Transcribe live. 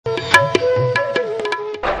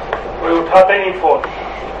उठाते नहीं फोन।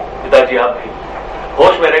 पिताजी आप भी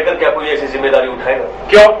होश में रहकर क्या कोई ऐसी जिम्मेदारी उठाएगा?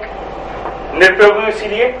 क्यों? निरुपयोग हूं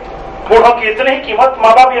इसीलिए? बूढ़ों की इतनी ही कीमत,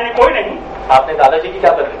 माँ बाप यानी कोई नहीं। आपने दादाजी की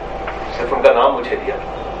क्या बदली? सिर्फ उनका नाम मुझे दिया।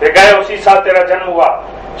 वे गए उसी साल तेरा जन्म हुआ,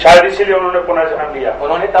 शायद इसीलिए उन्होंने पुनर्जन्म लिया।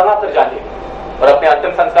 उन्होंने तब आप जान लिया और अपने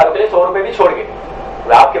अंतिम संस्कारों के लिए 100 रुपए भी छोड़ गए।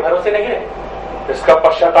 वे आपके भरोसे नहीं रहे। इसका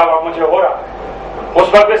पश्चाताप अब मुझे हो रहा है।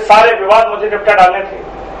 उस वक्त वे सारे विवाद मुझे निपटा डालने थे।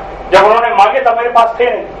 जब उन्होंने मांगे तब मेरे पास थे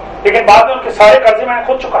नहीं, लेकिन बाद में उनके सारे कर्जे मैंने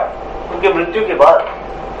खुद चुकाए। उनकी मृत्यु के बाद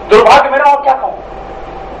दुर्भाग्य मेरा, और क्या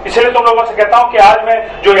कहूं। इसलिए तुम लोगों से कहता हूं कि आज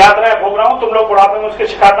मैं जो यातनाएं भोग रहा हूं, तुम लोग बुढ़ापे में उसके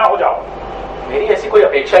शिकार ना हो जाओ। मेरी ऐसी कोई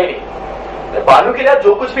अपेक्षा ही नहीं। मैं बानू के लिए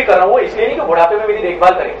जो कुछ भी कर रहा हूं वो इसलिए नहीं कि बुढ़ापे में मेरी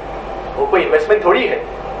देखभाल करे। वो कोई इन्वेस्टमेंट थोड़ी है।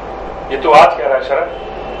 ये तू आज कह रहा है शरद?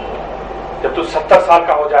 जब तू 70 साल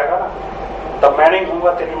का हो जाएगा ना, तब मैं नहीं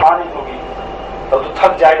होऊंगा, तेरी मां नहीं होगी, तब तू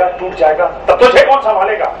थक जाएगा, टूट जाएगा, तब तुझे कौन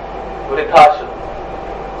संभालेगा? वृद्धाश्रम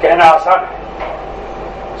कहना आसान है।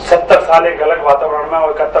 70 साल एक अलग वातावरण में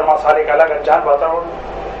और 71वां साल एक अलग अनजान वातावरण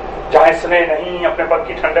में, जहां स्नेह नहीं, अपने पद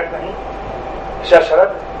की ठंडक नहीं।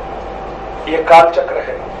 शरद, ये काल चक्र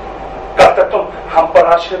है। कल तक तुम हम पर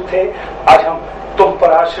आश्रित थे, आज हम तुम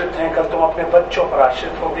पर आश्रित हैं, कल तुम अपने बच्चों पर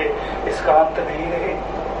आश्रित होगे। इसका अंत नहीं रहे।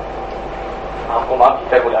 आपको मां की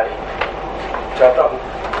तरह बुला रही। चाहता हूं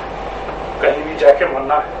कहीं भी जाके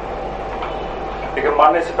मरना है, लेकिन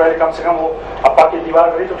मारने से पहले कम से कम वो अप्पा की दीवार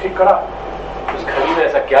घड़ी तो ठीक करा। उस घड़ी में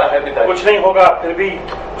ऐसा क्या है पिताजी? कुछ नहीं होगा, फिर भी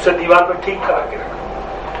उसे दीवार पर ठीक करा के रखा।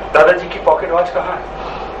 दादाजी की पॉकेट वॉच कहाँ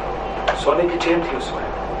है? सोने की चेन थी उसमें।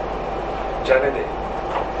 जाने दे,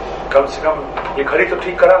 कम से कम ये घड़ी तो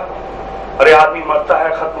ठीक करा। अरे आदमी मरता है,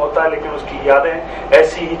 खत्म होता है, लेकिन उसकी यादें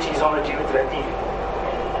ऐसी ही चीजों में जीवित रहती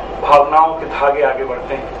हैं। भावनाओं के धागे आगे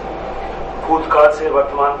बढ़ते हैं। भूतकाल से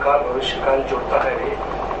वर्तमान काल, भविष्य काल जुड़ता है रे।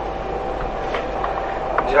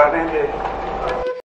 जाने दे।